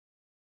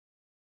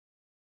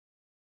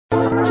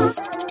007.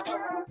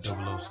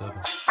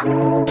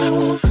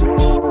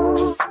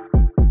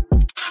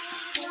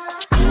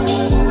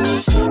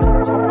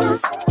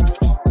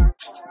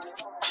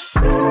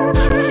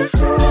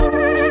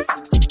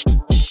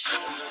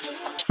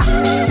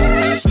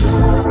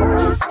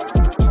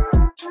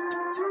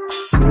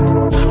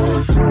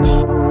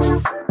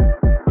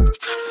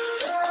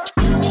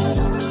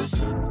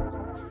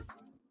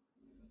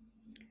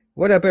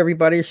 What up,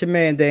 everybody? It's your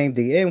man, Dame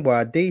D,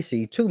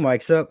 NYDC, two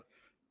mics up.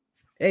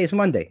 Hey, it's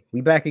Monday.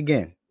 We back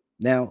again.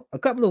 Now, a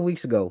couple of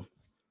weeks ago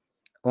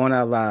on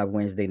our live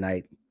Wednesday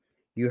night,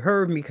 you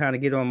heard me kind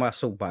of get on my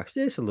soapbox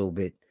just a little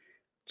bit,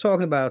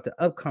 talking about the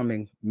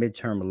upcoming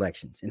midterm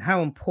elections and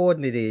how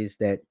important it is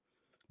that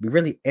we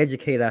really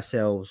educate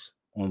ourselves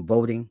on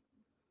voting,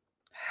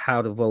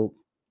 how to vote,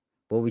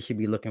 what we should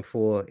be looking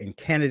for in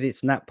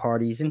candidates, not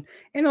parties, and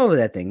all of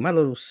that thing. My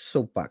little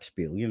soapbox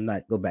spiel. You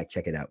not go back,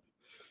 check it out.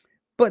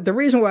 But the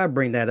reason why I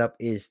bring that up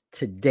is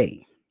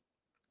today,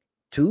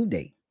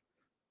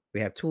 we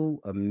have two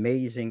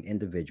amazing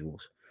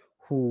individuals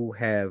who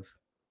have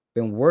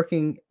been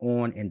working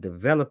on and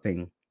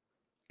developing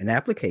an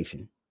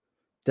application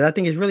that I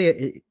think is really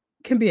it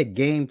can be a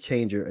game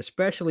changer,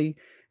 especially,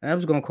 and I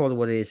was going to call it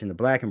what it is in the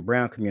Black and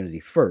Brown community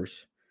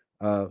first,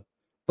 but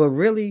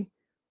really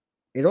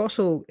it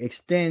also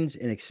extends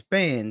and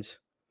expands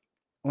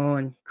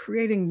on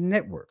creating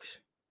networks,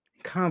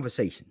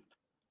 conversation.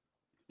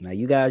 Now,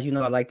 you guys, I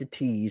like to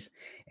tease,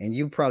 and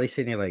you probably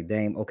sitting there like,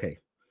 "Damn, okay,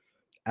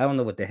 I don't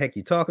know what the heck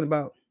you're talking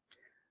about,"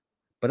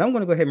 but I'm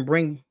going to go ahead and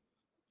bring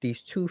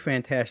these two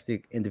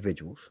fantastic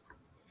individuals,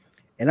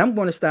 and I'm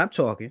going to stop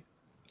talking,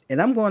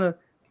 and I'm going to,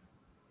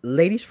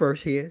 ladies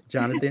first here,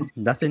 Jonathan.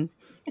 nothing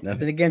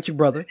against you,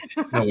 brother.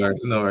 No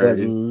worries. But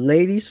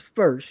ladies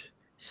first,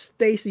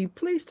 Stacy,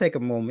 please take a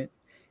moment,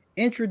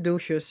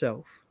 introduce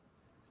yourself,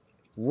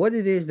 what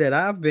it is that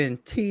I've been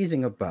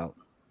teasing about,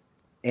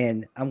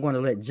 and I'm going to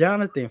let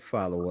Jonathan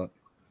follow up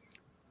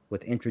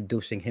with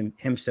introducing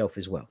himself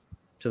as well.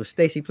 So,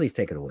 Stacy, please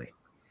take it away.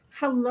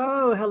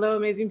 Hello,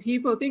 amazing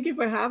people. Thank you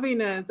for having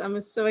us.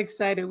 I'm so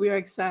excited. We are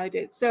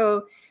excited.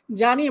 So,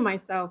 Johnny and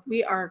myself,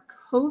 we are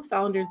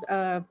co-founders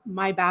of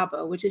My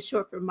Babo, which is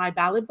short for My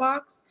Ballot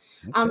Box.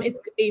 Okay. It's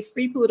a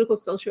free political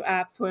social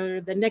app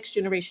for the next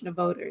generation of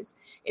voters.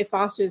 It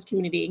fosters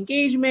community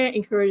engagement,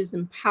 encourages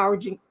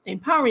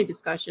empowering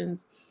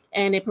discussions,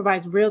 and it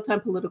provides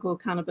real-time political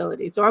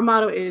accountability. So our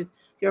motto is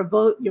your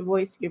vote, your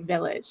voice, your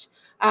village.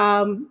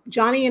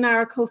 Johnny and I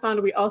are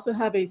co-founder. We also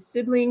have a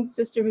sibling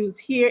sister who's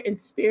here in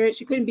spirit.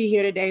 She couldn't be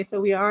here today,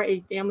 so we are a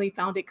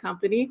family-founded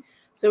company.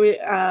 So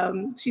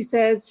she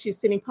says she's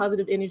sending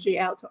positive energy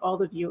out to all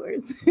the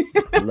viewers.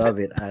 Love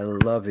it. I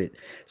love it.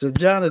 So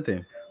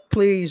Jonathan,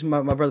 please,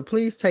 my brother,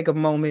 please take a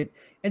moment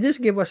and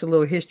just give us a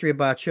little history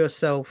about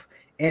yourself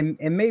and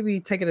maybe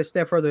take it a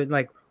step further.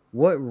 Like,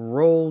 what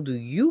role do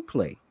you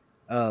play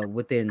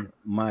within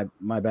my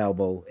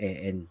Babo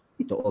and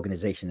the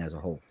organization as a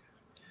whole?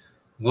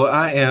 Well,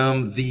 I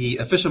am the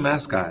official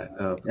mascot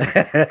of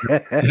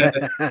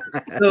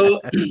so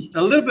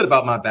a little bit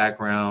about my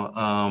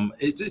background.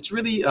 It's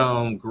really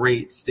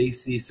great.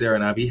 Stacy, Sarah,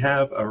 and I, we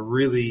have a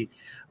really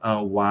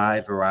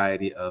wide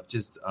variety of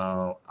just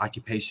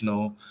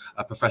occupational,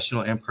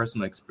 professional, and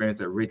personal experience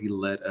that really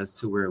led us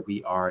to where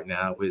we are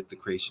now with the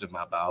creation of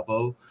My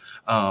Babo.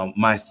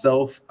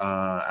 Myself,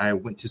 I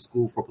went to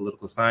school for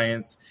political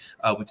science,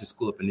 went to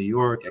school up in New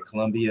York at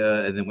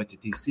Columbia, and then went to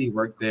DC,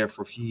 worked there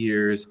for a few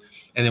years,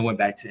 and then went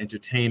back to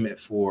entertainment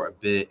for a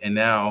bit. And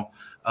now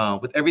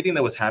with everything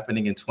that was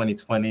happening in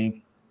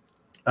 2020,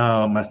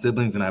 my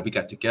siblings and I, we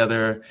got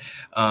together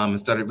and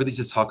started really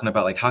just talking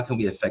about like, how can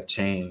we affect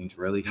change,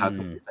 really? How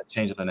can we affect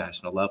change on a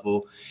national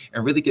level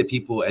and really get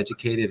people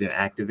educated and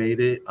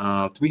activated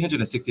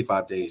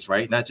 365 days,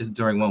 right? Not just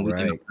during one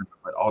weekend, right,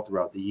 but all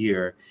throughout the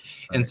year.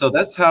 Right. And so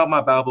that's how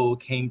My Babo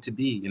came to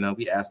be.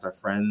 We asked our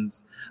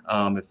friends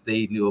if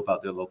they knew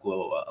about their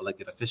local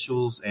elected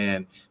officials,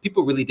 and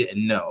people really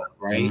didn't know,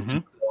 right? Mm-hmm.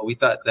 We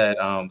thought that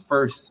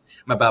first,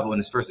 My Babo in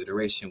its first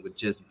iteration would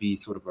just be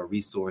sort of a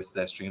resource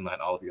that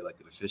streamlined all of your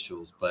elected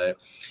officials. But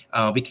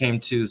we came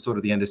to sort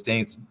of the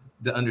understanding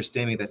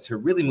that to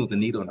really move the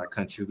needle in our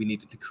country, we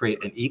needed to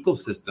create an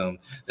ecosystem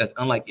that's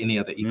unlike any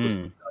other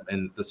ecosystem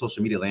in the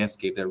social media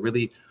landscape that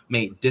really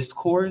made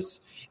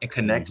discourse and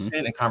connection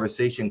and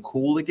conversation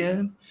cool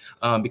again,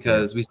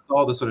 because we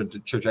saw the sort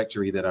of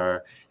trajectory that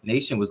our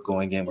nation was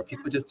going in, where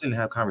people just didn't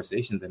have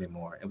conversations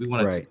anymore. And we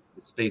wanted to create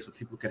a space where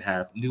people could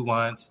have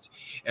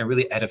nuanced and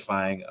really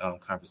edifying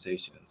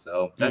conversations.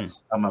 So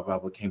that's how My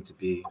Babo came to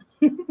be.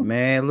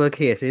 Man, look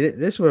here. See,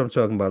 this is what I'm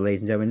talking about,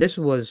 ladies and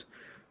gentlemen.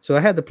 So I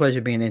had the pleasure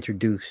of being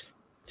introduced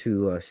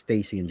to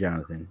Stacy and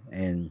Jonathan.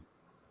 And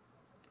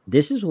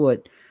this is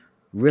what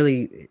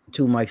really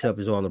Two Mics Up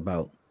is all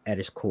about at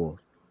its core.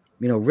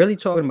 Really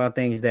talking about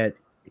things that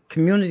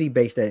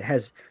community-based, that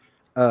has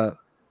a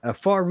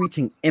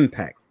far-reaching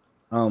impact.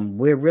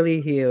 We're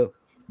really here,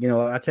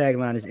 our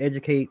tagline is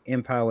educate,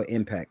 empower,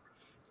 impact.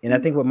 And I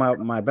think what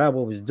my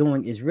Babo is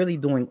doing is really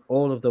doing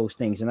all of those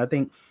things. And I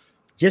think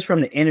just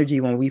from the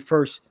energy when we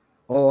first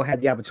all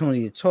had the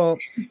opportunity to talk.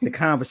 The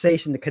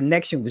conversation, the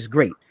connection was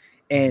great.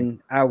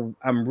 And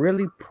I'm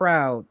really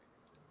proud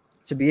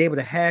to be able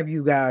to have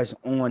you guys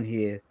on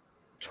here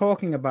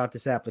talking about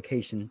this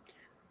application,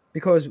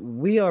 because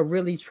we are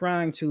really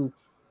trying to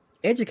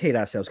educate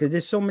ourselves, because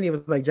there's so many of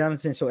us, like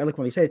Jonathan so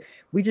eloquently said,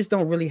 we just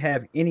don't really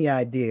have any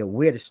idea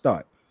where to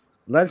start.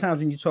 A lot of times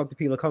when you talk to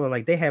people of color,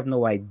 like they have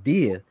no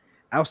idea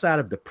outside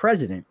of the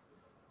president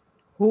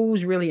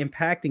who's really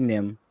impacting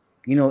them,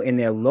 in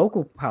their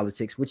local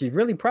politics, which is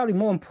really probably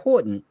more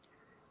important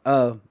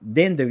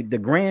than the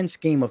grand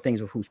scheme of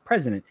things of who's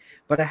president.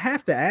 But I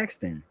have to ask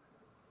then,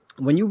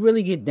 when you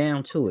really get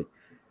down to it,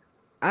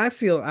 I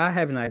feel I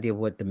have an idea of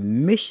what the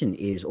mission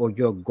is or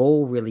your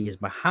goal really is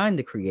behind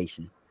the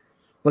creation.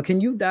 But can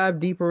you dive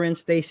deeper in,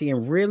 Stacey,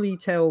 and really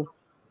talk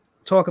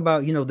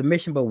about, the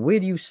mission, but where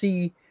do you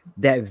see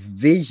that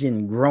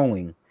vision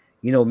growing,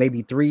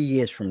 maybe 3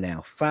 years from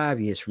now, 5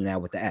 years from now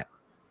with the app?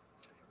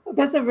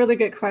 That's a really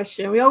good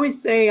question. We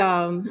always say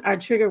our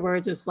trigger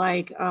words is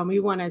like we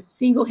want to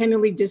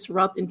single-handedly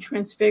disrupt and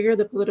transfigure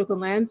the political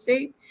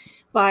landscape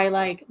by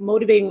like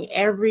motivating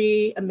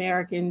every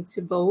American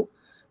to vote.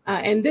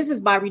 And this is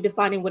by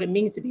redefining what it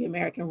means to be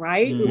American,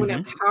 right? We want to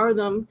empower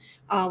them.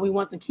 We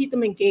want to keep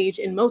them engaged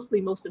and mostly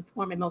most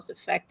informed and most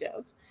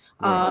effective.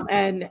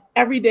 And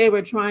every day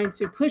we're trying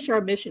to push our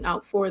mission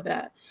out for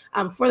that.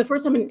 For the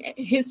first time in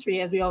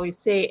history, as we always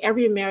say,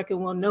 every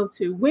American will know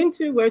to when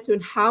to, where to,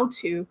 and how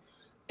to,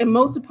 and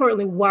most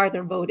importantly, why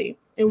they're voting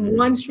in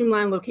one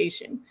streamlined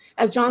location.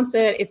 As John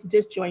said, it's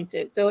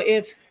disjointed. So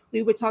if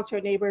we would talk to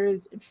our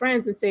neighbors and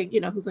friends and say,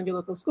 who's on your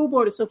local school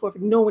board or so forth,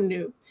 no one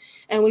knew.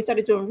 And we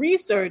started doing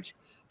research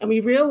and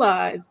we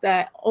realized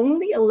that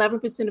only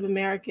 11% of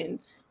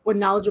Americans were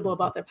knowledgeable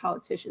about their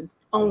politicians,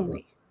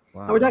 only.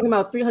 Wow. And we're talking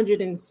about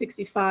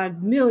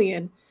 365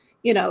 million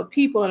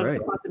people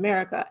across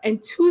America.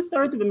 And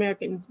 2/3 of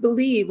Americans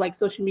believe like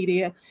social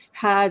media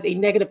has a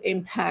negative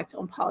impact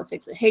on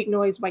politics with hate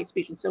noise, white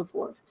speech, and so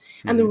forth.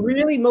 And the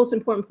really most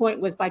important point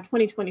was by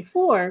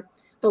 2024,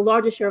 the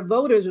largest share of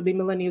voters will be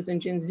millennials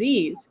and Gen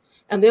Zs,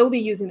 and they'll be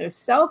using their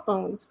cell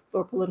phones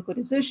for political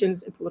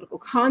decisions and political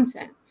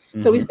content.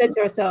 So we said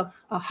to ourselves,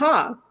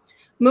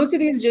 most of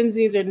these Gen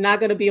Zs are not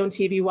going to be on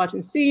TV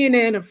watching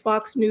CNN or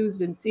Fox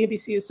News and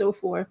CNBC and so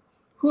forth.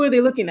 Who are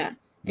they looking at?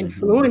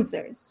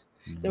 Influencers.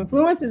 The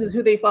influencers is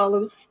who they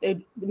follow.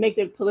 They make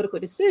their political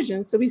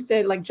decisions. So we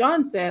said, like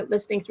John said,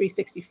 let's think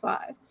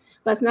 365.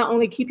 Let's not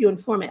only keep you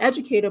informed and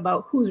educated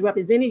about who's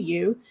representing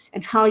you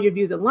and how your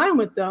views align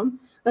with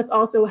them. Let's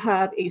also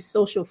have a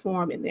social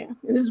forum in there.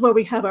 And this is where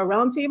we have our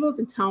roundtables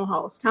and town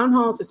halls. Town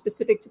halls are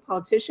specific to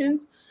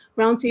politicians.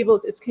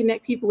 Roundtables is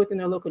connect people within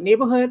their local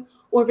neighborhood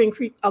or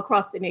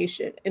across the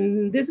nation.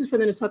 And this is for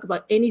them to talk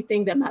about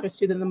anything that matters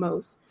to them the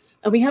most.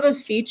 And we have a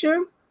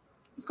feature.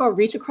 It's called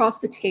Reach Across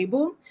the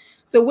Table.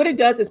 So what it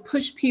does is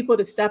push people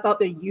to step out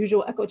their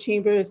usual echo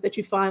chambers that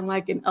you find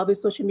like in other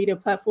social media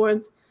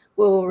platforms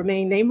will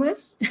remain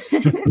nameless.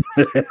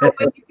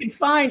 What you can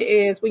find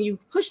is when you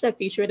push that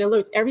feature, it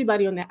alerts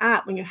everybody on the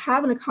app when you're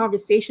having a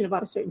conversation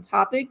about a certain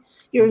topic,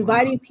 you're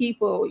inviting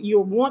people, you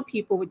want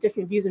people with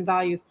different views and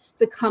values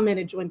to come in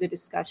and join the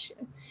discussion.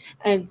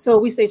 And so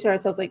we say to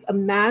ourselves, like,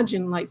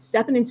 imagine like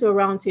stepping into a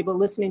round table,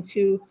 listening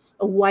to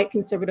a white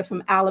conservative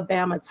from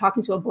Alabama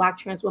talking to a Black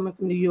trans woman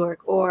from New York,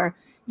 or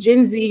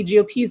Gen Z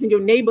GOPs in your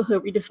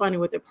neighborhood redefining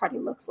what their party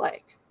looks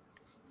like.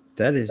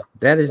 That is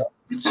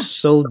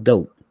so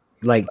dope.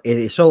 Like, it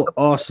is so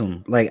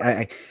awesome.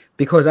 Like,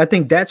 because I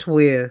think that's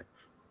where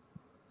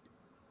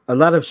a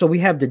lot of, so we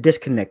have the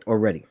disconnect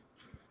already,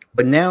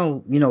 but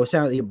now, it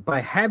sounds like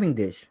by having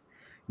this,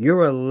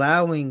 you're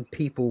allowing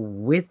people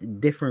with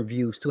different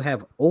views to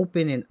have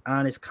open and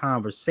honest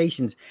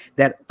conversations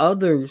that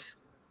others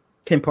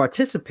can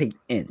participate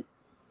in,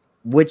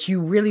 which you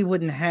really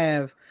wouldn't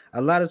have.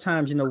 A lot of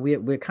times,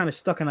 we're kind of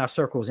stuck in our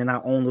circles in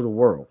our own little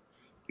world,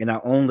 in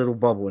our own little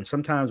bubble. And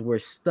sometimes we're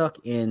stuck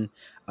in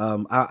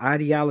our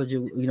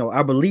ideology.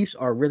 Our beliefs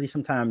are really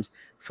sometimes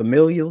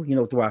familial,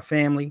 through our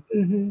family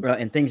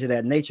and things of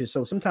that nature.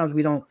 So sometimes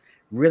we don't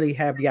really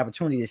have the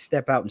opportunity to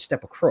step out and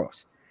step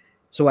across.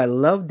 So I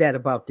love that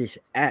about this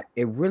app.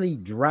 It really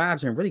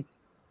drives and really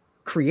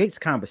creates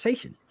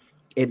conversation.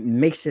 It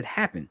makes it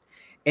happen.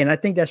 And I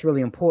think that's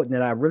really important.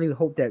 And I really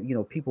hope that,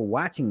 people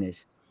watching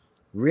this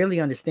really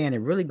understand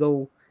and really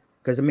go,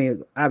 because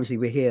obviously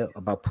we're here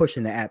about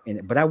pushing the app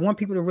but I want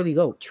people to really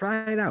go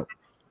try it out,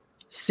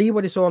 see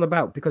what it's all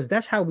about, because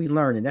that's how we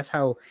learn. And that's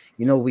how,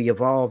 we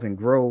evolve and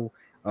grow,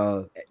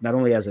 not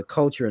only as a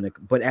culture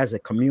but as a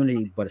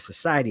community, but a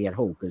society at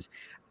whole, because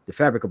the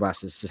fabric of our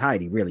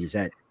society really is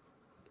at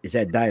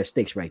dire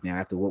stakes right now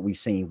after what we've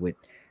seen with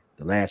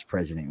the last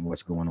president and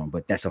what's going on.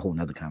 But that's a whole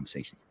nother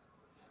conversation.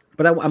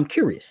 But I'm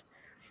curious,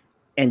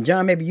 and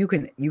John, maybe you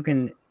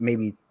can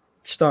maybe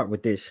start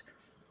with this.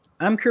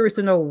 I'm curious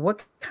to know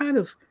what kind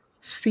of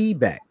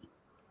feedback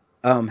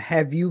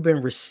have you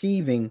been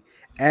receiving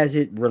as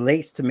it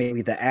relates to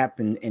maybe the app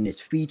and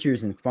its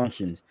features and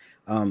functions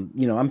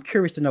I'm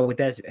curious to know what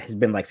that has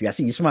been like for you. I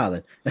see you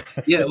smiling.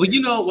 Yeah, well,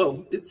 you know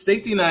what,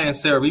 Stacy and I and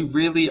Sarah, we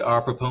really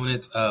are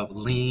proponents of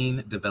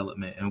lean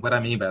development. And what I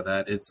mean by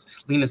that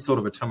is lean is sort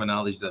of a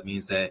terminology that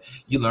means that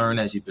you learn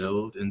as you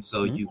build. And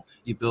so you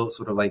build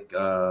sort of like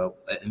an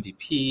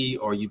MVP,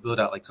 or you build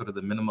out like sort of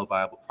the minimum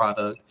viable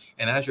product.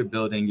 And as you're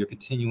building, you're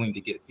continuing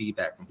to get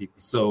feedback from people.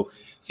 So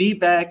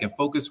feedback and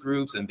focus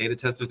groups and beta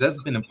testers,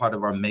 that's been a part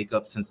of our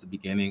makeup since the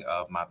beginning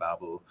of My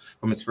Bible,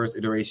 from its first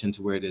iteration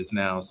to where it is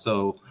now.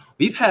 So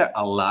we've had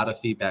a lot of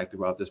feedback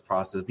throughout this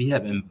process. We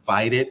have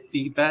invited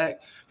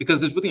feedback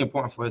because it's really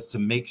important for us to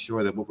make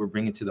sure that what we're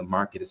bringing to the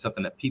market is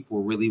something that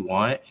people really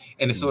want.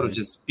 And it sort of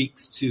just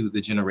speaks to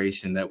the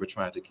generation that we're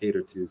trying to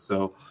cater to.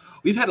 So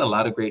we've had a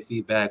lot of great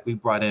feedback. We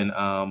brought in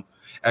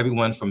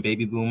everyone from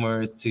baby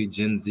boomers to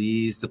Gen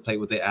Zs to play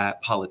with the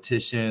app,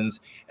 politicians,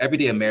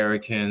 everyday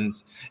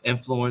Americans,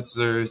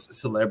 influencers,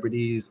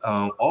 celebrities,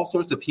 all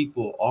sorts of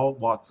people, all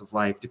walks of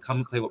life, to come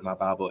and play with My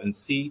Bible and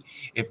see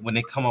if when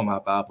they come on My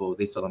Bible,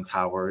 they feel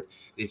empowered,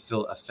 they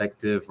feel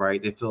effective,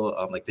 right? They feel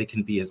like they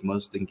can be as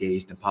most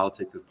engaged in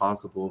politics as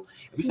possible.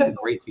 And we've had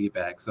great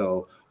feedback.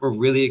 So we're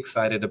really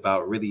excited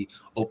about really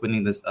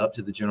opening this up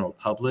to the general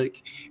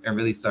public and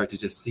really start to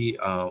just see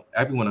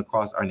everyone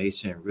across our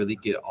nation really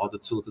get all the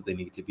tools that they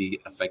need to be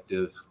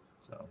effective.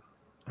 So,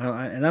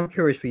 and I'm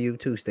curious for you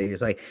too, Steve.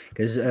 It's like,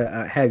 because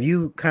have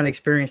you kind of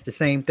experienced the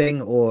same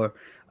thing, or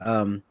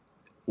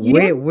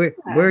where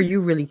are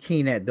you really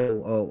keen at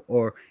though,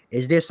 or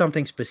is there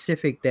something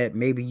specific that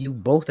maybe you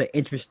both are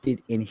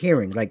interested in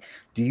hearing? Like,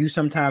 do you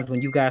sometimes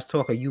when you guys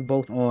talk, are you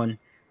both on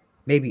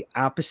maybe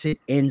opposite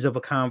ends of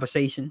a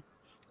conversation,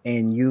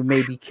 and you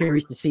may be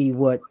curious to see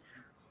what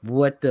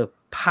the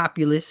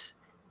populace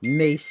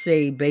may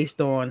say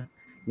based on,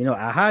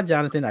 aha,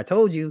 Jonathan, I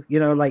told you,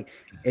 like,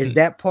 is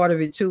that part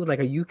of it too? Like,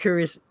 are you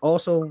curious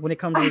also when it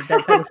comes to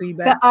that type of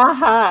feedback? The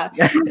aha.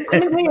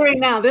 I'm right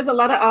now. There's a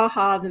lot of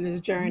ahas in this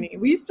journey.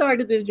 We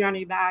started this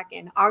journey back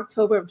in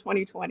October of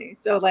 2020.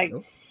 So like,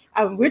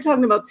 we're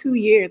talking about 2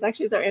 years.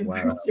 Actually, it's our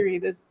anniversary. Wow.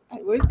 This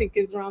I would think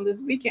is around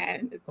this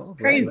weekend. It's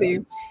crazy.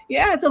 Right.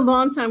 Yeah, it's a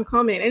long time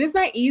coming, and it's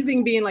not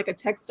easy being like a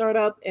tech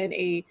startup and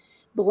a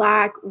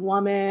Black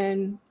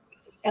woman,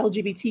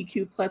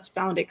 LGBTQ plus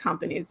founded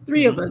company. It's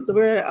 3 of us. So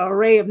we're an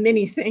array of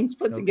many things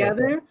put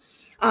together.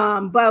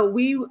 But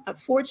we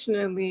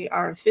fortunately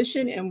are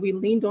efficient, and we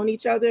leaned on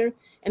each other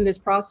in this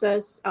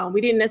process.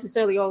 We didn't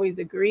necessarily always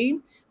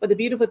agree, but the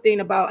beautiful thing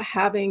about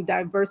having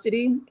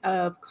diversity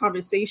of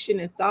conversation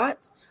and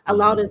thoughts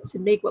allowed us to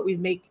make what we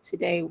make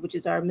today, which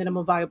is our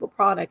minimal viable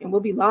product. And we'll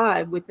be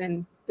live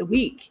within the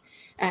week.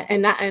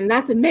 And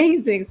that's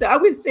amazing. So I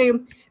would say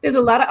there's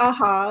a lot of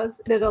ahas.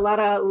 There's a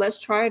lot of let's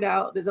try it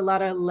out. There's a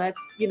lot of let's,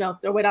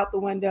 throw it out the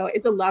window.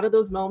 It's a lot of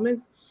those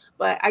moments,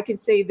 but I can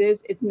say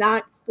this, it's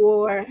not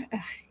for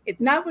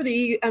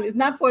the,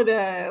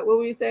 what were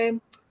we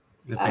saying?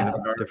 The faint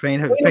of heart. The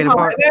faint of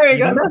heart. There we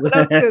go. That's what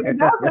I was saying.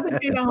 Not for the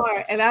faint of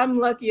heart. And I'm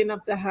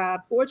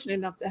fortunate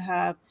enough to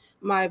have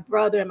my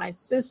brother and my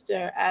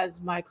sister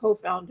as my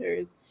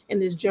co-founders in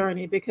this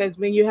journey, because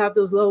when you have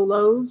those low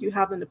lows, you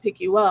have them to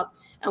pick you up.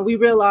 And we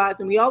realize,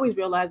 and we always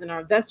realize, and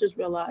our investors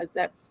realize,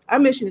 that our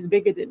mission is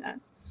bigger than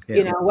us.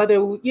 Yeah.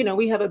 Whether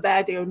we have a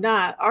bad day or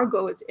not, our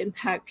goal is to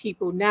impact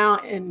people now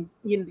in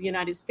the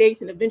United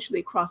States and eventually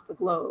across the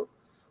globe.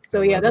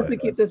 So yeah, that's what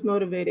keeps us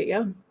motivated.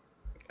 Yeah.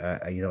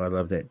 I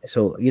love that.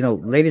 So,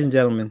 ladies and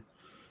gentlemen,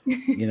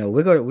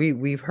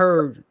 we've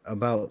heard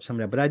about some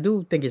of that, but I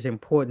do think it's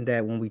important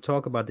that when we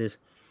talk about this,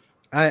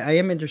 I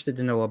am interested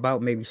to know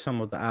about maybe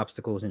some of the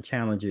obstacles and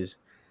challenges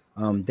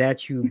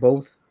that you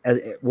both,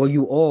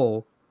 you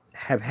all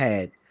have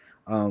had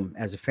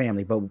as a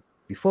family. But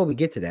before we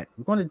get to that,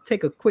 we're going to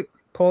take a quick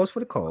pause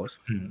for the cause.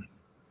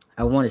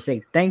 I want to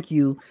say thank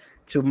you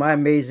to my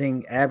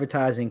amazing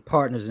advertising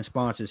partners and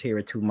sponsors here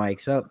at Two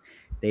Mics Up.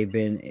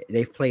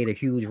 They've played a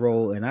huge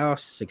role in our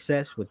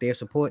success with their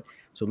support.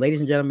 So,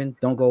 ladies and gentlemen,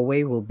 don't go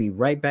away. We'll be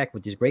right back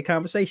with this great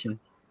conversation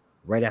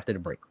right after the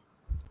break.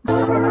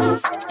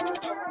 007.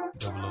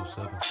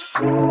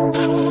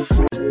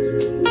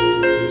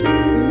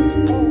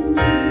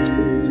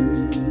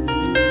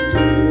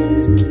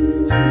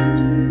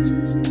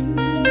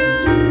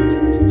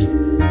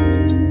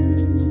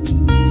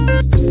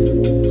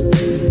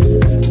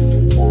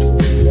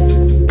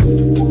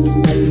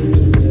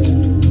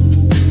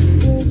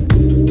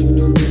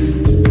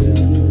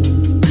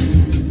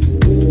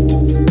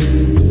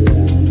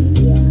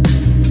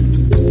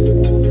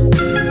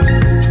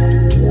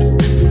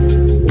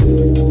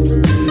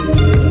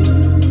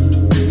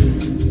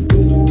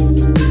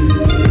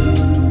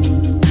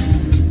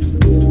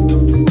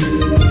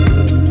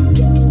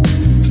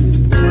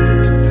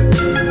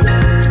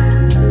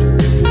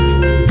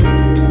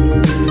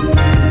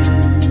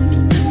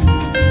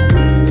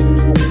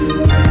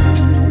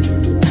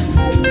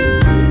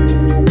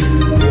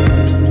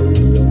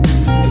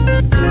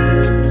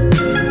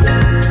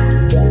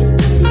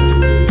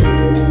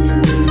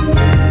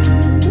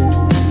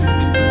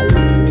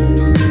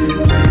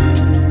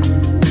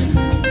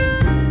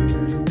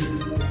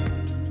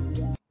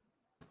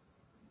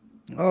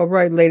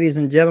 right, ladies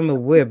and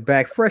gentlemen, we're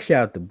back fresh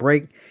out the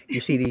break.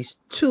 You see these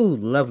two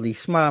lovely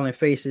smiling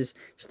faces,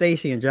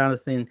 Stacy and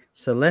Jonathan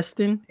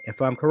Celestine,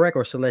 if I'm correct,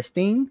 or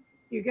Celestine.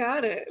 You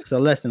got it.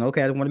 Celestine.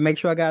 Okay, I want to make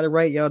sure I got it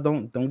right. Y'all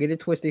don't get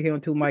it twisted here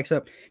on Two Mics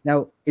Up.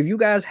 Now, if you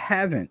guys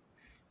haven't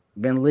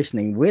been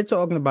listening, we're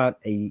talking about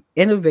a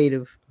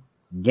innovative,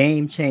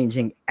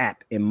 game-changing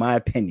app, in my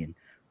opinion,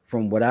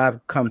 from what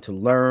I've come to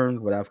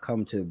learn, what I've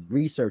come to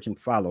research and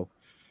follow.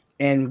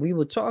 And we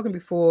were talking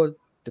before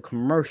the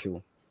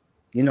commercial.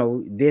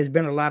 There's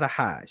been a lot of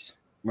highs,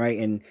 right?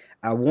 And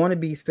I want to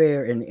be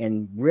fair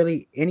and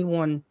really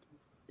anyone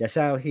that's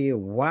out here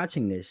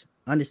watching this,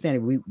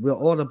 understanding we're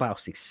all about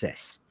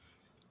success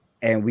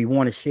and we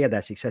want to share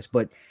that success.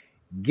 But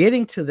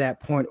getting to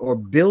that point or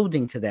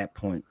building to that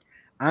point,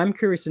 I'm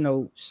curious to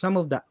know some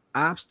of the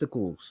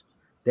obstacles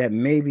that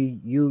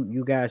maybe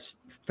you guys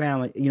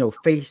found,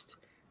 faced,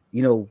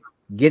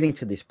 getting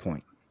to this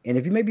point. And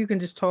if you can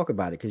just talk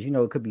about it, because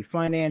it could be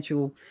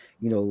financial,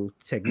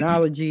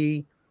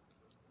 technology,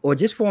 or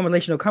just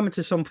formulation, or coming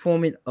to some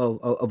form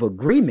of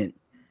agreement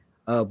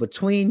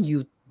between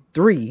you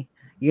three,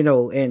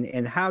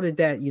 and how did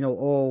that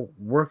all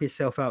work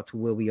itself out to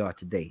where we are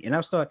today? And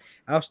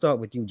I'll start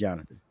with you,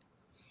 Jonathan.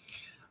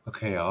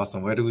 Okay,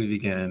 awesome. Where do we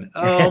begin?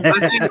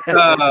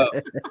 I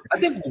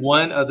think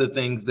one of the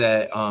things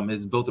that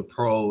is both a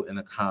pro and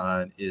a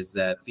con is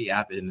that the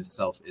app in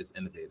itself is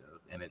innovative.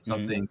 And it's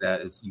something that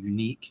is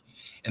unique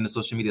in the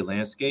social media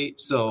landscape.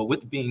 So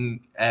with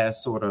being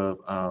as sort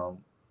of,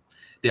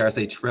 dare I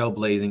say,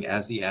 trailblazing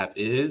as the app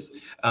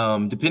is,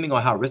 depending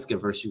on how risk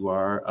averse you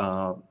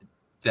are,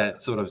 that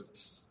sort of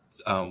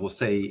will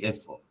say if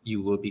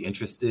you will be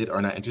interested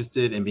or not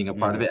interested in being a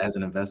part of it as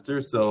an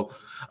investor. So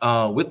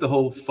with the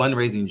whole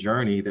fundraising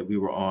journey that we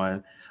were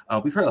on,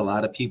 we've heard a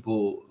lot of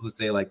people who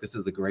say, like, this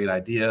is a great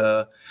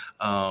idea.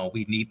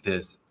 We need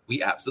this.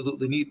 We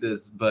absolutely need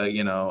this, but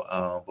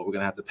but we're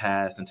gonna have to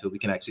pass until we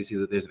can actually see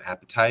that there's an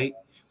appetite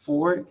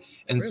for it.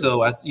 And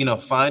so, as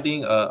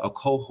finding a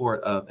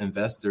cohort of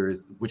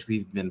investors, which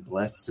we've been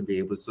blessed to be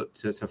able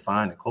to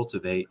find and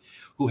cultivate,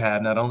 who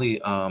have not only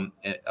an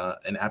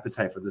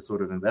appetite for this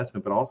sort of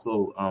investment, but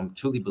also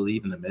truly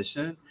believe in the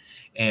mission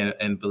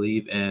and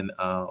believe in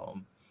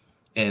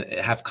and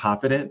have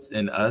confidence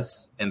in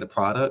us and the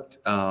product.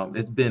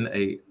 It's been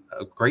a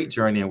great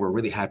journey, and we're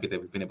really happy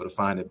that we've been able to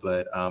find it.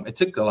 But it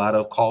took a lot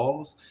of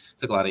calls,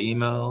 took a lot of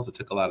emails, it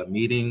took a lot of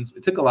meetings,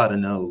 it took a lot of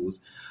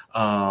no's.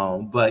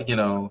 But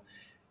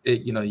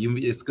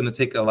it's going to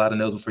take a lot of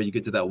no's before you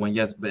get to that one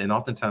yes. And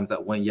oftentimes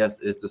that one yes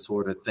is the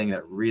sort of thing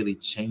that really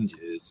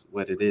changes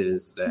what it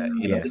is that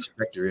the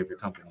trajectory of your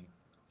company.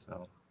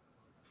 So.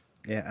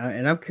 Yeah,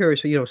 and I'm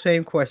curious.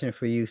 Same question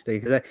for you,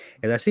 Steve.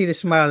 Because I see the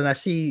smile and I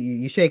see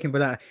you shaking,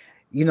 but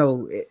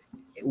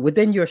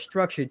within your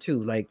structure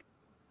too, like.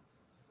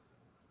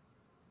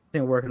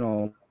 Working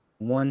on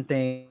one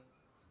thing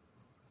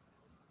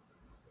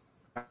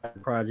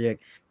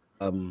project,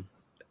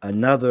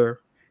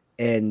 another,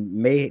 and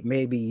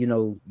maybe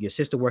your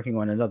sister working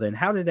on another. And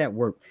how did that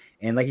work?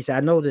 And like you said, I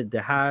know that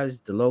the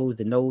highs, the lows,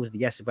 the no's, the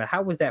yeses, but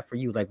how was that for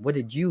you? Like, what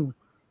did you,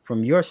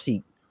 from your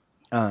seat,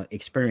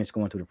 experience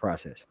going through the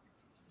process?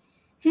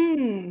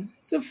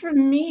 So for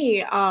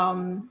me,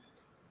 I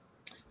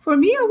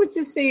would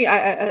just say I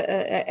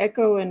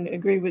echo and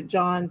agree with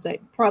John's.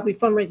 Like, probably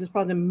fundraising is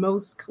probably the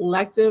most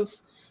collective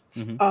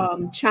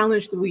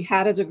challenge that we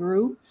had as a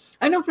group.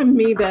 I know for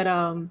me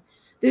that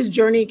this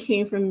journey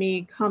came from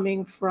me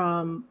coming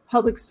from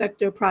public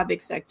sector,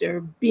 private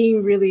sector,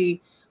 being really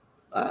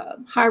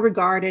high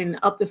regarded and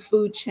up the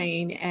food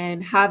chain,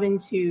 and having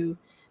to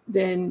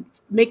then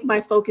make my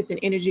focus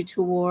and energy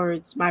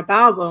towards my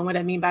Bible. And what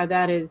I mean by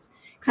that is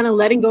kind of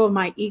letting go of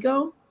my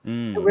ego.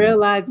 And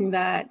realizing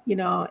that,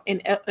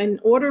 in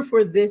order for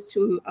us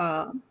to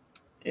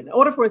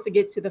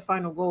get to the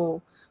final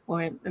goal,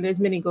 and there's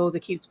many goals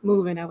that keeps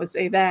moving, I would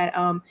say that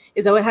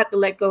is I would have to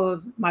let go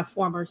of my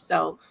former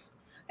self.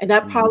 And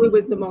that probably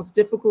was the most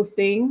difficult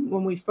thing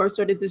when we first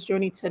started this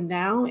journey to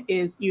now,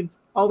 is you've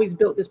always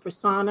built this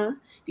persona,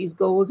 these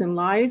goals in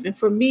life. And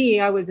for me,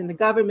 I was in the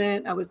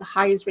government. I was the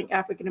highest ranked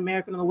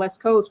African-American on the West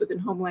Coast within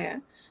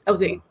Homeland. That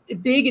was a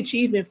big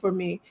achievement for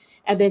me.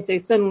 And then to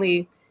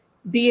suddenly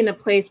be in a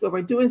place where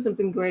we're doing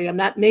something great. I'm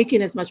not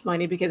making as much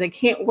money because I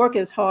can't work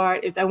as hard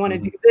if I want to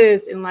do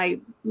this, and like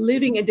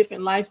living a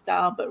different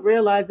lifestyle, but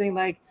realizing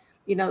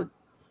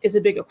it's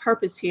a bigger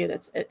purpose here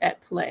that's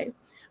at play.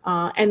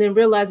 And then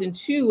realizing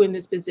too, in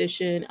this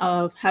position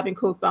of having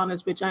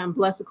co-founders, which I am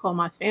blessed to call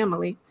my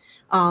family,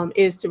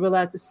 is to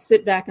realize to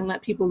sit back and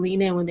let people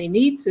lean in when they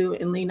need to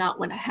and lean out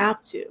when I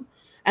have to.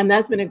 And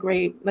that's been a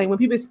great, like, when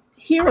people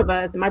hear of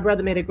us, and my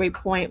brother made a great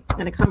point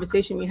in a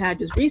conversation we had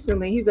just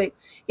recently. He's like,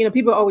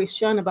 people always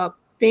shun about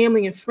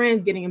family and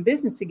friends getting in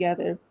business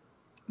together.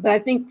 But I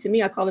think, to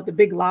me, I call it the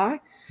big lie.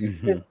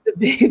 Because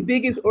the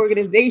biggest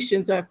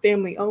organizations are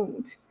family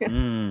owned.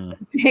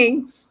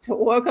 Banks to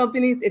oil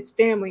companies, it's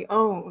family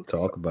owned.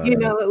 Talk about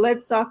it.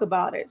 Let's talk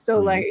about it. So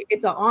like,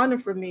 it's an honor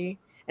for me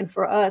And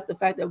for us, the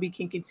fact that we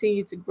can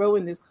continue to grow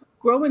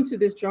into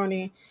this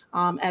journey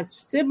as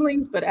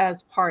siblings, but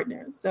as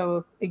partners.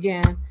 So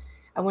again,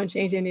 I wouldn't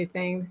change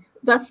anything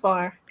thus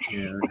far.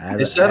 Yeah.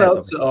 And shout I out love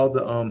it. to all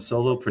the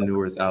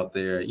solopreneurs out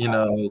there,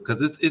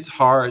 because it's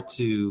hard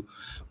to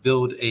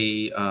build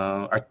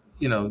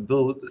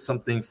build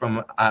something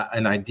from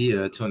an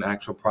idea to an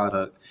actual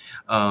product.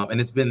 And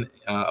it's been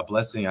a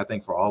blessing, I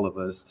think, for all of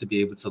us to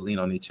be able to lean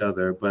on each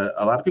other. But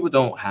a lot of people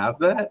don't have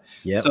that.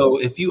 Yep. So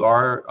if you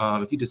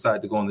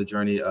decide to go on the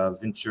journey of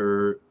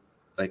venture,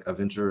 like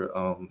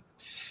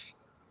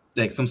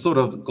some sort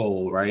of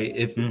goal, right?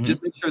 If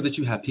just make sure that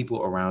you have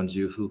people around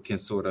you who can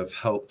sort of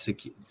help to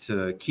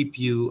keep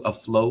you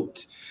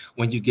afloat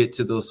when you get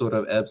to those sort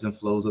of ebbs and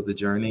flows of the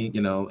journey.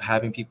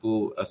 Having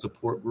people, a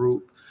support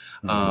group,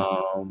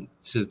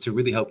 to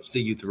really help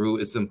see you through,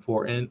 it's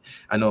important.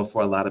 I know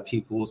for a lot of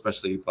people,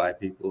 especially Black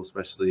people,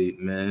 especially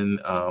men,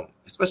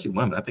 especially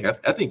women, I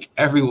think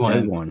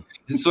everyone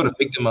is sort of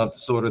victim of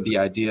sort of the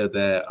idea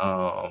that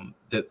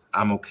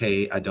I'm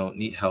okay. I don't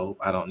need help.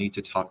 I don't need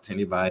to talk to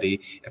anybody.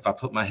 If I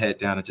put my head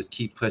down and just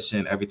keep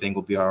pushing, everything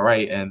will be all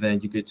right. And then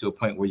you get to a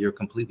point where you're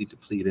completely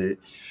depleted,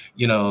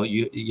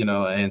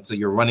 and so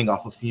you're running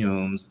off of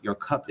fumes. Your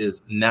cup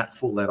is not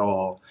full at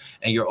all,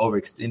 and you're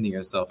overextending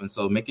yourself. And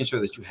so making sure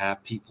that you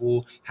have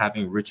people,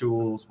 having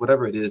rituals,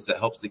 whatever it is that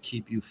helps to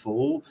keep you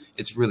full,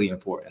 it's really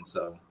important.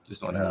 So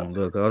just on that out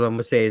there. Look, all I'm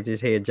gonna say is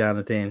this here,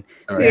 Jonathan.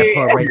 All That right.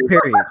 part right,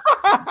 period.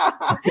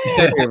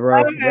 Yeah,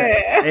 bro.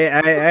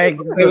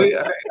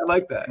 I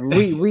like that.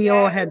 We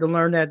all had to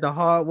learn that the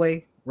hard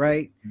way,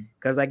 right?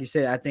 Because like you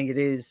said, I think it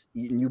is,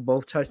 you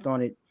both touched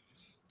on it.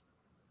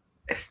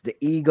 It's the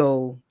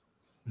ego.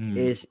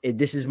 This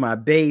is my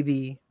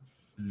baby.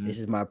 This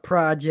is my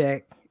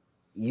project.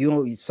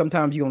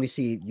 Sometimes you only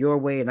see it your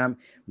way. And I'm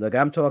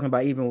talking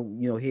about, even,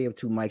 here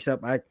 2 mics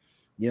up. I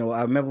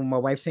remember my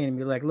wife saying to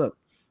me, like, look,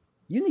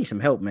 you need some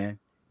help, man.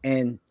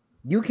 And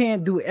you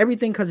can't do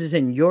everything because it's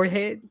in your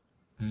head.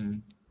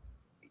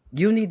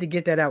 You need to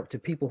get that out to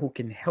people who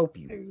can help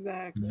you.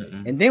 Exactly.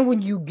 And then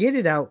when you get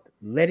it out,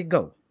 let it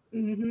go.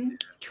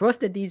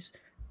 Trust that these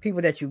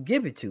people that you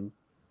give it to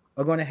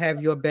are going to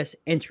have your best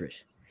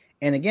interest.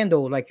 And again,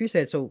 though, like you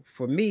said, so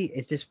for me,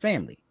 it's this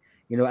family.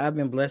 I've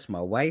been blessed.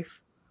 My wife,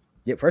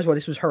 first of all,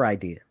 this was her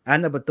idea. I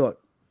never thought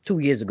 2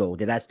 years ago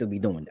that I'd still be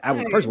doing.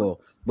 First of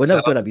all,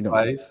 never thought I'd be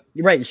doing.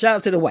 Right. Shout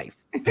out to the wife.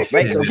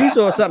 Right. So she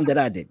saw something that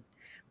I did.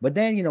 But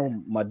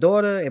then, my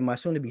daughter and my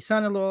soon-to-be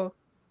son-in-law,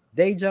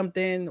 they jumped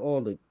in,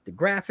 all the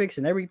graphics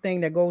and everything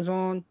that goes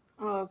on.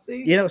 Oh,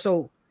 see.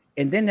 So,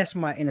 and then that's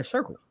my inner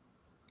circle.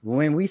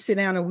 When we sit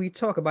down and we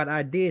talk about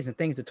ideas and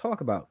things to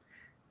talk about,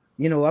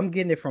 I'm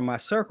getting it from my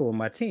circle and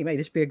my team. Hey,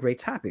 this be a great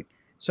topic.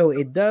 So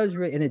it does,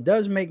 and it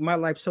does make my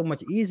life so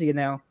much easier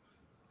now.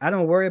 I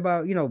don't worry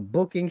about,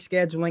 booking,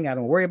 scheduling. I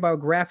don't worry about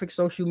graphics,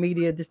 social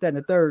media, this, that, and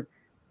the third.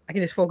 I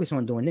can just focus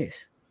on doing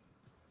this.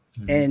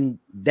 And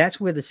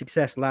that's where the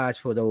success lies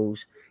for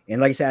those.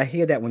 And like I said, I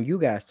hear that when you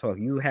guys talk,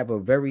 you have a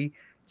very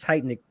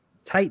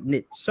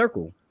tight-knit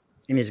circle.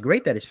 And it's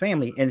great that it's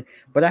family.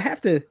 But I have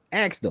to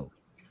ask, though,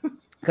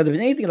 because if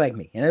it's anything like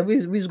me, and we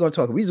just going to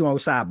talk, we just going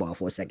to sidebar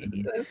for a second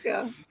here. Let's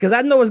go. Because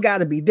I know it's got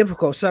to be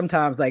difficult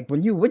sometimes. Like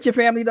when you with your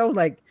family, though,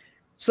 like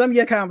some of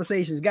your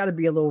conversations got to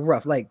be a little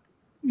rough, like,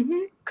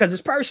 because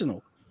it's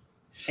personal.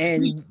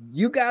 And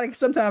you gotta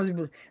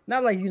sometimes,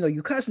 not like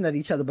you cussing at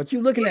each other, but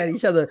you looking at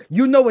each other.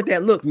 You know what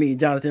that look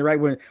means, Jonathan, right?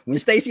 When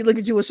Stacy look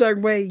at you a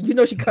certain way,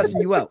 she cussing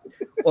you out,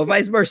 or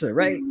vice versa,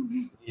 right?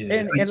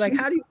 Yeah. And like,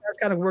 how do you guys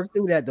kind of work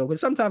through that though?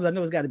 Because sometimes I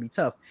know it's got to be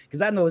tough.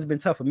 Because I know it's been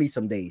tough for me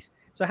some days.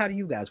 So how do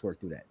you guys work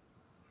through that?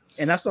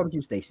 And I'll start with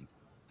you, Stacy.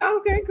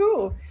 Okay,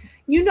 cool.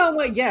 You know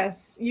what?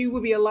 Yes, you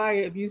would be a liar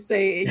if you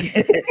say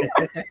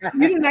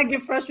you do not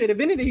get frustrated.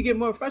 If anything, you get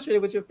more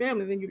frustrated with your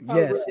family than you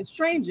probably would a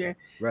stranger.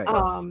 Right.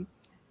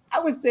 I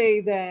would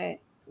say that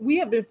we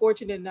have been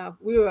fortunate enough.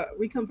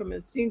 We come from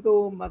a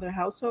single mother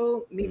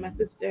household, me, my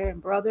sister,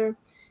 and brother.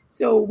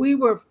 So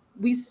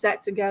we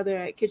sat together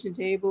at kitchen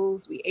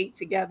tables. We ate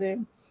together.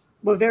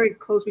 We're very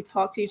close. We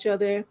talk to each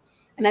other.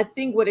 And I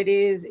think what it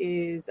is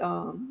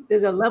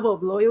there's a level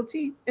of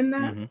loyalty in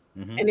that.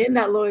 And in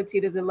that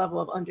loyalty, there's a level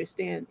of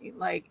understanding,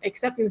 like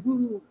accepting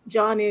who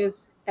John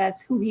is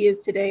as who he is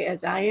today,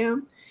 as I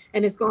am.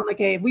 And it's going like,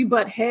 hey, if we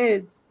butt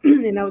heads,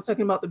 and I was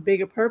talking about the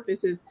bigger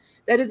purposes,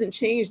 that doesn't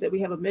change that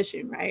we have a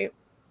mission, right?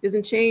 It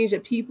doesn't change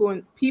that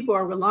people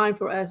are relying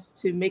for us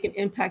to make an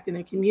impact in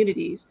their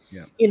communities,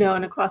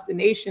 and across the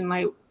nation.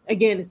 Like,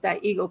 again, it's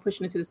that ego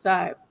pushing it to the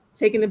side,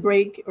 taking a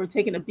break or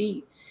taking a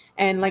beat.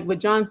 And like what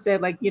John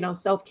said, like,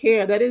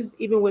 self-care, that is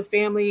even with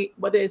family,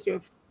 whether it's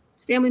your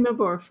family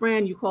member or a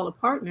friend you call a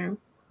partner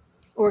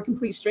or a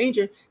complete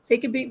stranger,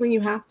 take a beat when you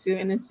have to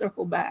and then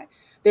circle back.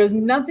 There's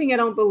nothing I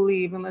don't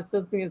believe, unless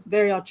something is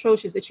very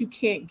atrocious, that you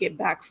can't get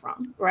back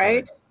from,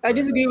 right? If I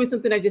disagree with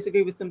something, I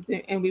disagree with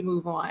something, and we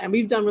move on. And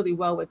we've done really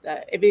well with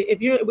that.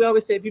 We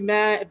always say, if you're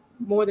mad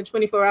more than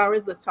 24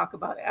 hours, let's talk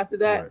about it. After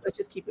that, let's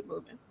just keep it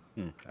moving.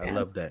 I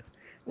love that.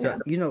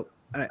 So,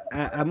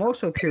 I'm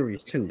also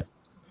curious too.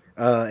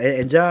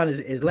 And John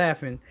is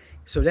laughing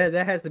So that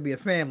has to be a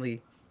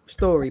family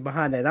story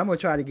behind that. I'm gonna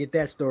try to get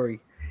that story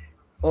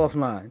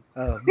offline.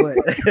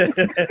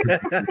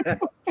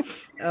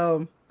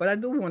 But I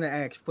do want to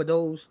ask for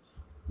those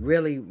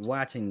really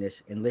watching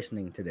this and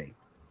listening today,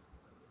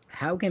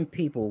 how can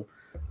people,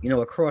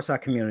 across our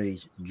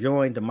communities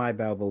join the My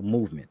Balbo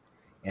movement,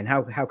 and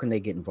how can they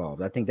get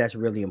involved? I think that's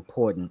really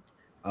important.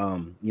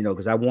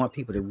 Because I want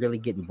people to really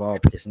get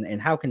involved with this,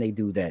 and how can they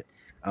do that?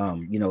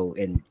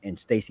 And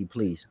Stacy,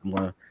 please,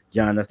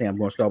 Jonathan, I'm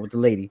gonna start with the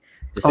lady,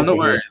 the Oh, no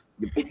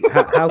sister here.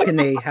 worries.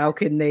 How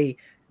can they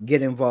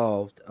get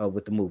involved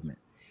with the movement?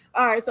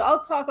 All right, so I'll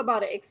talk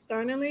about it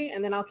externally,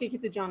 and then I'll kick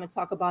it to John to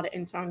talk about it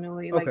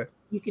internally, like Okay.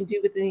 you can do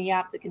within the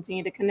app to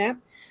continue to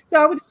connect. So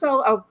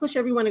I'll push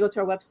everyone to go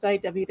to our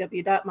website,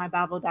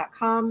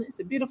 www.mybible.com. It's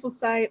a beautiful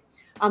site.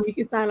 You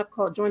can sign up,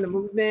 called Join the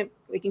Movement.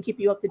 We can keep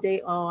you up to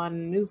date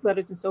on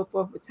newsletters and so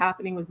forth, what's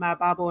happening with My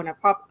Bible and our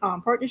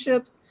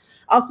partnerships.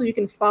 Also, you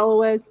can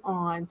follow us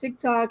on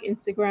TikTok,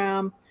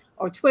 Instagram,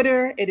 or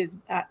Twitter. It is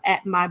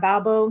at My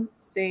Bible,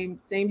 same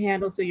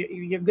handle. So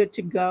you're good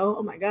to go.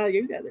 Oh my God,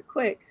 you guys are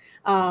quick.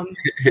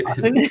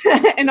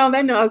 And on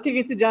that note, I'll kick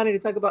it to Johnny to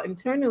talk about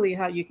internally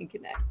how you can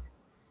connect.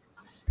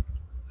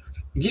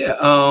 Yeah,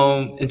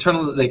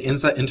 internal, like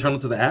inside, internal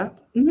to the app.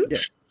 Mhm. Yeah.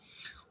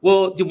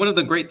 Well, one of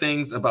the great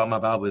things about My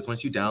Bible is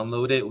once you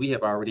download it, we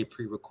have already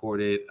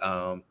pre-recorded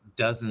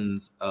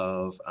dozens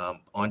of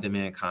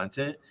on-demand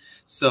content.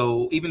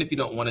 So even if you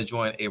don't want to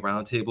join a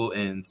roundtable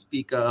and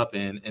speak up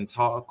and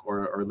talk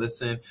or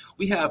listen,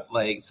 we have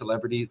like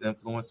celebrities,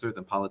 influencers,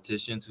 and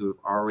politicians who have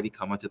already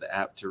come onto the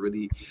app to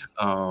really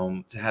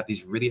to have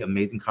these really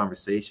amazing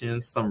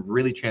conversations, some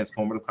really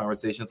transformative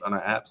conversations on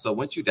our app. So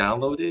once you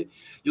download it,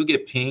 you'll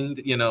get pinged,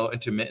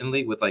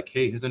 intermittently with like,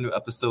 hey, here's a new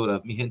episode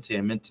of Mi Gente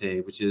en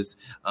Mente, which is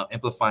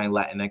amplifying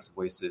Latinx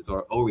voices,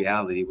 or O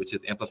Reality, which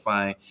is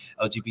amplifying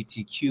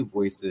LGBTQ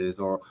voices,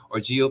 or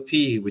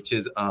GOP, which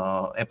is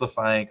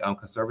amplifying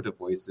conservative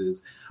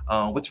voices.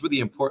 What's really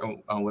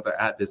important with our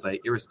app is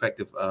like,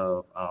 irrespective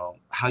of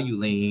how you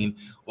lean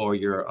or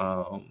your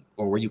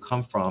or where you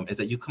come from, is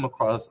that you come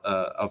across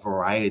a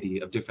variety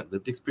of different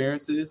lived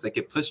experiences that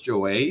get pushed your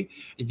way,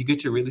 and you get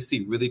to really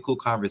see really cool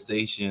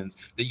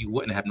conversations that you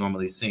wouldn't have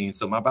normally seen.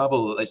 So My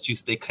Bible lets you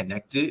stay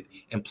connected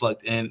and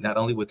plugged in, not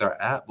only with our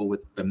app, but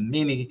with the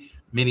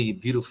many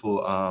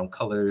beautiful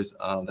colors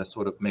that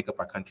sort of make up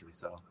our country.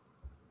 So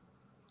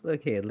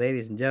Look here,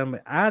 ladies and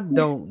gentlemen. I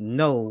don't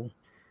know.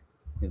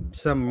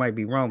 Something might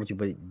be wrong with you,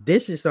 but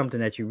this is something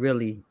that you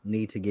really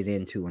need to get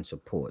into and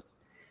support.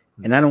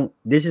 And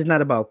this is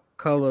not about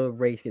color,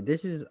 race.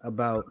 This is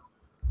about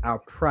our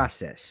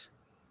process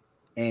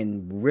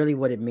and really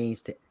what it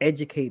means to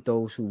educate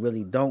those who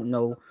really don't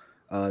know.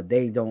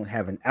 They don't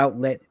have an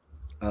outlet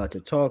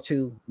to talk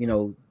to.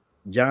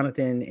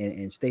 Jonathan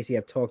and Stacy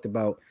have talked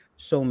about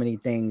so many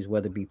things,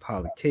 whether it be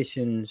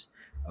politicians,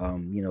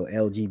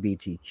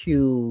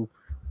 LGBTQ,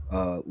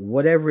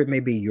 whatever it may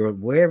be,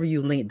 wherever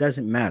you lean, it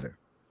doesn't matter.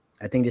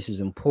 I think this is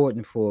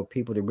important for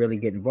people to really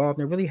get involved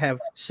and really have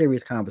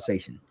serious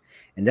conversation.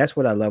 And that's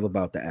what I love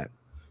about the app.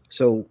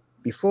 So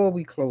before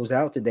we close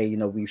out today,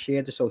 we've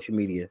shared the social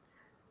media,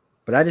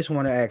 but I just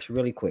want to ask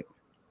really quick,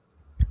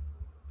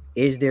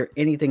 is there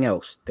anything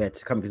else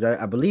that's coming? Because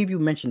I believe you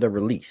mentioned a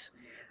release.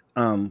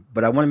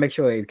 But I want to make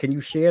sure, can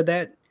you share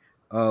that?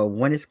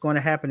 When it's going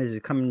to happen? Is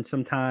it coming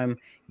sometime,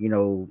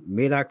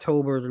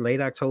 mid-October, late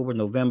October,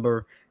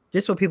 November,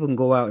 just so people can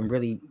go out and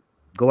really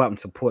go out and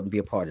support and be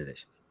a part of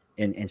this?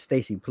 And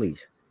Stacy,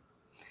 please.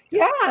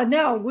 Yeah,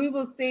 no, we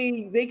will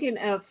see. We're going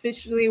to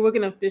officially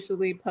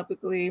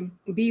publicly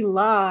be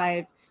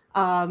live,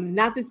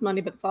 not this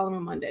Monday, but the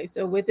following Monday.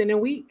 So within a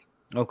week.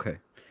 Okay.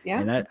 Yeah.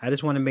 And I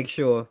just want to make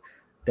sure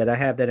that I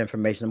have that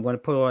information. I'm going to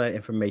put all that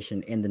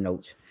information in the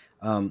notes.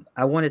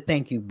 I want to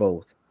thank you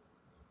both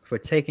for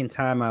taking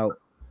time out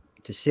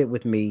to sit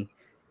with me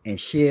and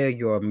share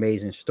your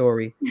amazing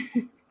story.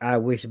 I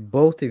wish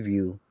both of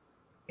you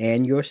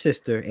and your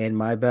sister and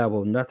My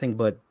Bible nothing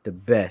but the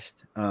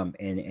best,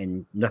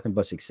 and nothing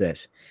but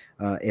success.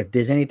 If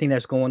there's anything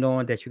that's going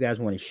on that you guys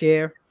want to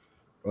share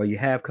or you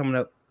have coming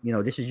up,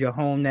 this is your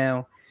home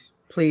now.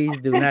 Please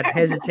do not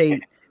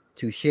hesitate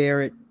to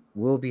share it.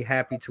 We'll be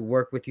happy to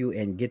work with you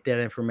and get that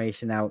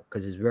information out,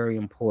 because it's very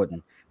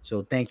important.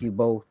 So thank you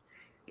both.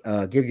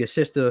 Give your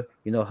sister,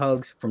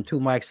 hugs from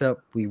Two Mics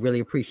Up. We really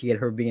appreciate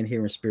her being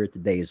here in spirit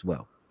today as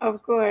well.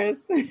 Of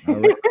course. All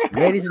right,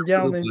 ladies and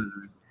gentlemen.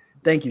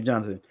 Thank you,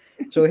 Jonathan.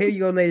 So here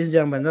you go, ladies and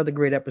gentlemen. Another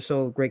great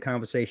episode, great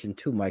conversation.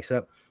 Two Mics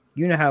Up.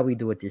 You know how we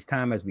do it this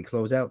time as we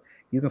close out.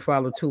 You can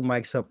follow Two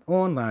Mics Up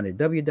online at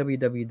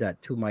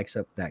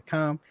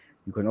www.twomicsup.com.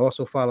 You can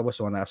also follow us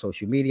on our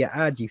social media,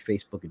 IG,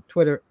 Facebook, and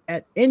Twitter,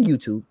 and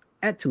YouTube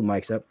at Two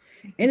Mics Up.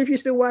 And if you're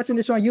still watching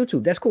this on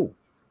YouTube, that's cool.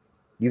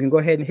 You can go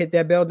ahead and hit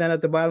that bell down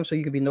at the bottom so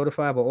you can be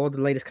notified about all the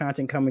latest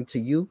content coming to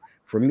you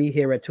from me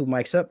here at Two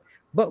Mics Up.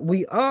 But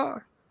we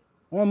are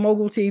on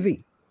Mogul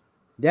TV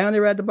down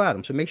there at the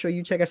bottom. So make sure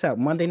you check us out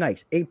Monday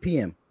nights, 8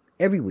 p.m.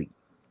 every week.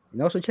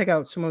 And also check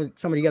out some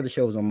of the other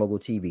shows on Mogul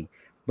TV,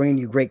 bringing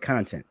you great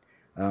content.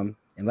 And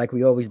like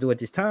we always do at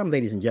this time,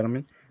 ladies and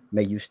gentlemen,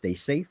 May you stay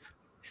safe,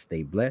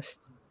 stay blessed.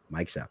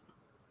 Mike's out.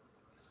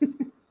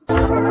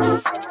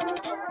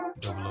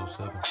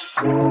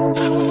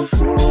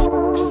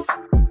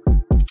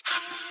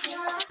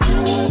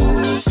 007.